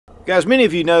Guys, many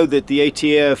of you know that the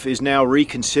ATF is now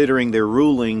reconsidering their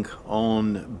ruling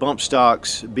on bump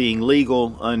stocks being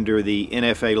legal under the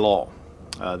NFA law.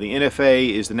 The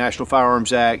NFA is the National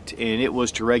Firearms Act, and it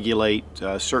was to regulate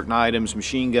certain items: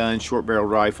 machine guns, short barrel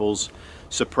rifles,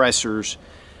 suppressors,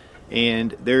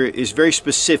 and there is very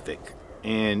specific.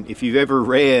 And if you've ever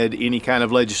read any kind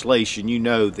of legislation, you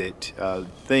know that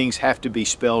things have to be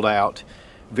spelled out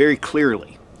very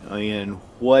clearly in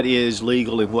what is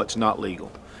legal and what's not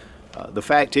legal. The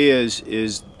fact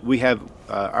is we have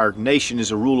our nation is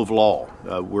a rule of law.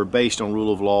 We're based on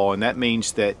rule of law, and that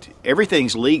means that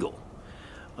everything's legal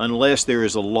unless there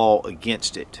is a law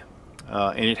against it.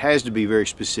 And it has to be very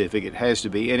specific. It has to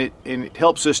be, and it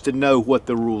helps us to know what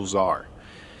the rules are.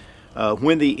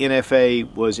 When the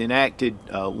NFA was enacted,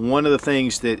 one of the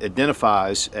things that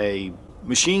identifies a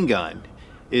machine gun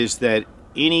is that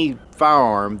any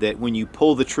firearm that when you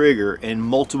pull the trigger and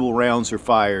multiple rounds are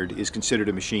fired is considered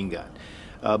a machine gun.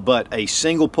 But a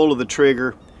single pull of the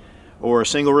trigger or a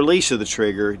single release of the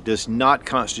trigger does not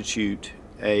constitute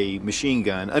a machine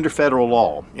gun under federal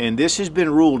law. And this has been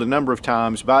ruled a number of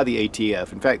times by the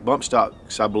ATF. In fact, bump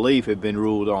stocks, I believe, have been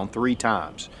ruled on 3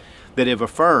 times that have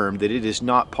affirmed that it is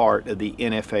not part of the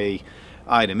NFA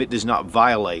item. It does not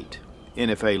violate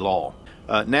NFA law.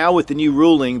 Now with the new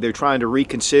ruling, they're trying to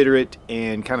reconsider it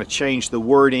and kind of change the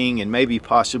wording and maybe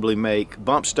possibly make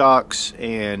bump stocks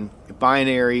and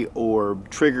binary or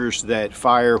triggers that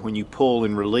fire when you pull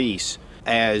and release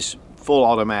as full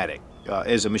automatic,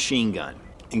 as a machine gun.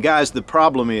 And guys, the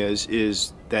problem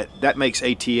is that makes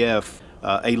ATF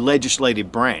a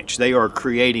legislative branch. They are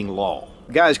creating law.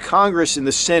 Guys, Congress and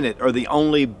the Senate are the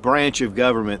only branch of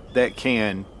government that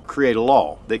can create a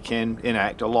law, that can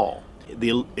enact a law.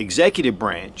 The executive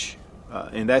branch,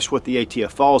 and that's what the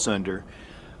ATF falls under,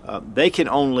 they can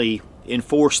only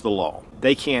enforce the law.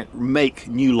 They can't make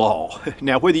new law.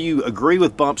 Now, whether you agree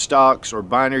with bump stocks or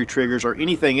binary triggers or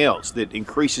anything else that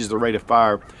increases the rate of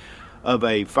fire of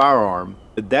a firearm,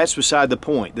 that's beside the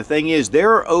point. The thing is,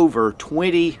 there are over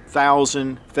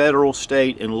 20,000 federal,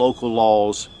 state, and local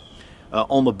laws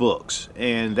on the books,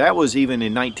 and that was even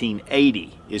in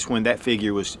 1980 is when that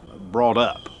figure was brought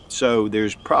up. So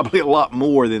there's probably a lot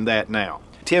more than that now.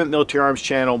 Tim at Military Arms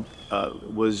Channel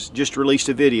was just released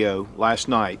a video last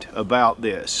night about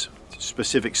this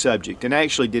specific subject, and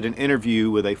actually did an interview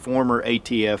with a former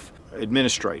ATF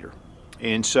administrator.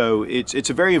 And so it's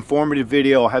a very informative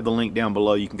video. I'll have the link down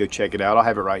below. You can go check it out. I'll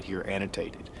have it right here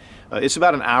annotated. It's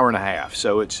about an hour and a half,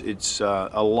 so it's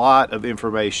a lot of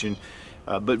information.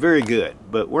 But very good.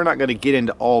 But we're not going to get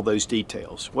into all those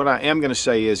details. What I am going to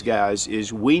say is, guys,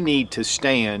 is we need to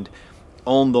stand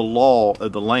on the law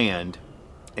of the land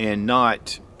and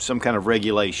not some kind of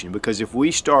regulation. Because if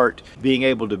we start being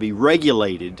able to be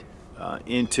regulated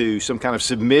into some kind of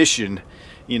submission,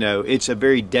 you know, it's a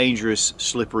very dangerous,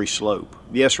 slippery slope.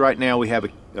 Yes, right now we have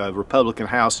a Republican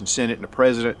House and Senate and a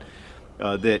president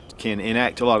that can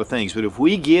enact a lot of things. But if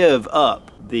we give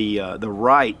up the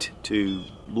right to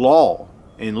law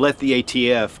and let the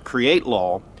ATF create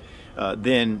law,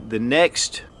 then the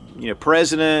next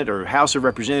president or House of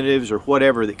Representatives or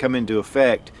whatever that come into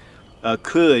effect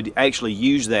could actually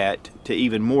use that to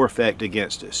even more effect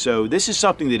against us. So this is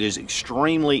something that is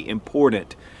extremely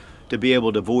important to be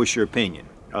able to voice your opinion.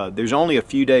 There's only a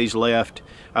few days left.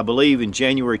 I believe in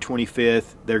January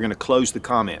 25th they're going to close the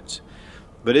comments.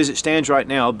 But as it stands right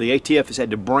now, the ATF has had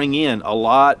to bring in a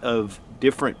lot of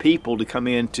different people to come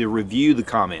in to review the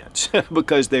comments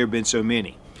because there have been so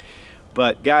many.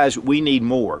 But guys, we need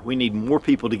more. We need more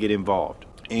people to get involved.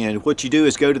 And what you do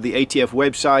is go to the ATF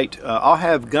website. I'll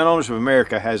have Gun Owners of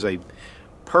America has a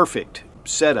perfect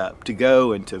setup to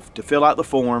go and to fill out the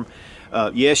form.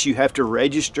 Yes, you have to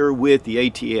register with the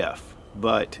ATF.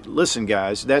 But listen,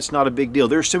 guys, that's not a big deal.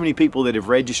 There's so many people that have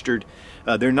registered.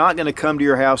 They're not going to come to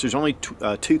your house. There's only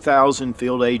 2,000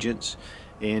 field agents.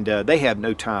 And they have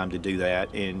no time to do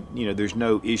that, and there's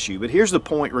no issue. But here's the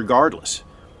point, regardless,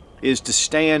 is to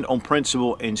stand on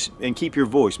principle and keep your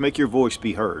voice, make your voice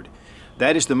be heard.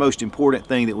 That is the most important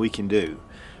thing that we can do,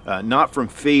 not from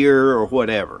fear or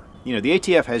whatever. The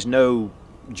ATF has no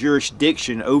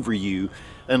jurisdiction over you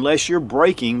unless you're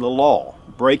breaking the law,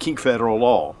 breaking federal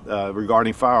law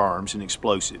regarding firearms and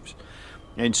explosives.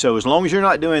 And so as long as you're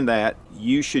not doing that,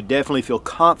 you should definitely feel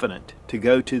confident to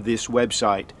go to this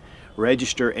website,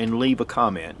 register, and leave a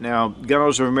comment. Now, Gun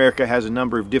Owners of America has a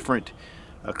number of different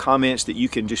comments that you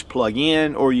can just plug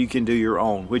in, or you can do your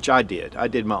own, which I did. I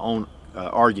did my own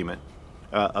argument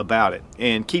about it.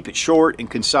 And keep it short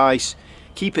and concise.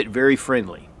 Keep it very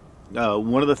friendly.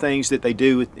 One of the things that they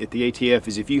do at the ATF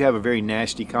is if you have a very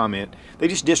nasty comment, they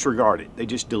just disregard it. They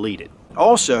just delete it.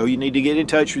 Also, you need to get in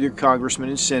touch with your congressmen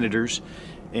and senators,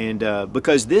 and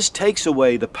because this takes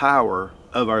away the power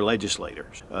of our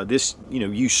legislators. This,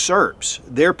 usurps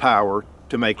their power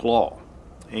to make law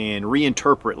and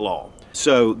reinterpret law.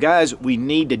 So guys, we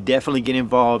need to definitely get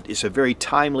involved. It's a very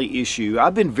timely issue.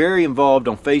 I've been very involved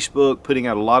on Facebook, putting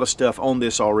out a lot of stuff on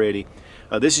this already.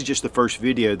 This is just the first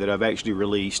video that I've actually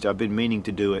released. I've been meaning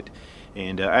to do it,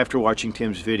 and after watching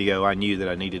Tim's video, I knew that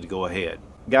I needed to go ahead.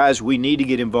 Guys, we need to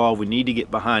get involved. We need to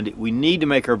get behind it. We need to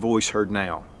make our voice heard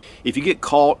now. If you get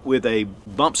caught with a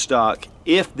bump stock,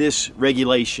 if this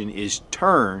regulation is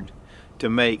turned to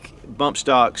make bump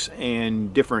stocks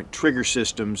and different trigger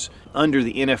systems under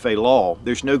the NFA law,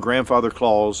 there's no grandfather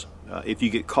clause. If you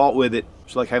get caught with it,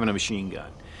 it's like having a machine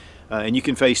gun. And you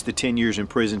can face the 10 years in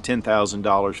prison,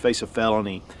 $10,000, face a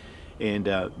felony.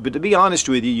 But to be honest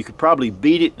with you, you could probably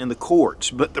beat it in the courts.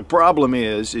 But the problem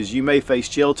is you may face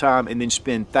jail time and then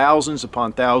spend thousands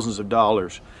upon thousands of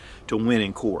dollars to win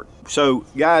in court. So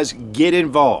guys, get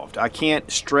involved. I can't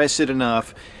stress it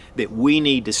enough that we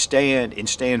need to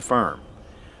stand firm.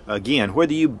 Again,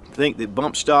 whether you think that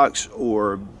bump stocks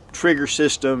or trigger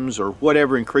systems or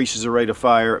whatever increases the rate of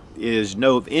fire is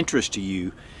of interest to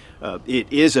you,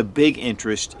 it is a big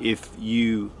interest if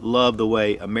you love the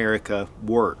way America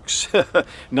works.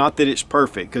 Not that it's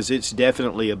perfect, because it's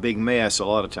definitely a big mess a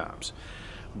lot of times.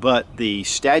 But the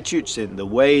statutes and the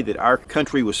way that our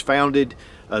country was founded,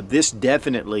 this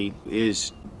definitely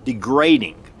is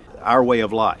degrading our way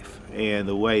of life and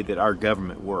the way that our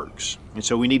government works. And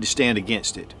so we need to stand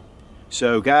against it.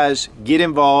 So guys, get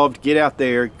involved, get out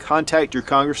there, contact your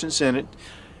Congress and Senate,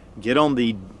 get on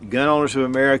the Gun Owners of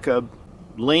America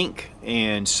link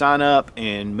and sign up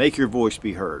and make your voice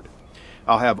be heard.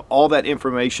 I'll have all that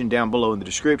information down below in the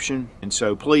description, and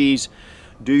so please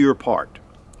do your part,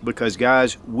 because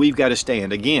guys, we've got to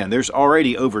stand. Again, there's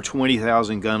already over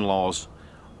 20,000 gun laws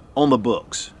on the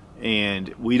books,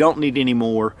 and we don't need any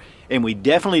more, and we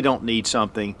definitely don't need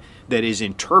something that is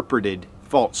interpreted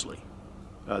falsely.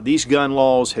 These gun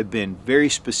laws have been very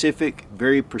specific,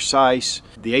 very precise.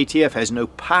 The ATF has no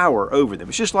power over them.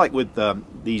 It's just like with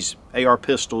these AR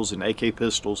pistols and AK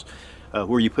pistols,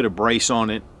 where you put a brace on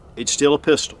it. It's still a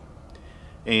pistol,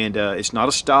 and it's not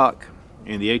a stock,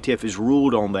 and the ATF has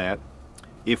ruled on that.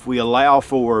 If we allow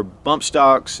for bump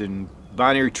stocks and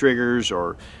binary triggers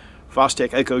or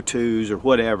Fostech Echo 2s or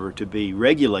whatever to be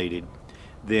regulated,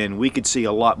 then we could see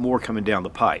a lot more coming down the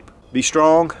pipe. Be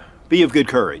strong, be of good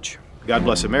courage. God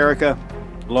bless America.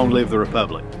 Long live the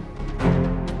Republic.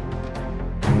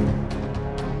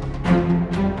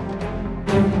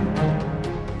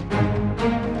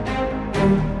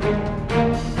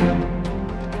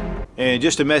 And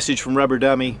just a message from Rubber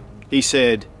Dummy. He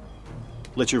said,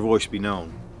 let your voice be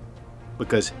known,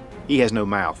 because he has no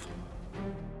mouth.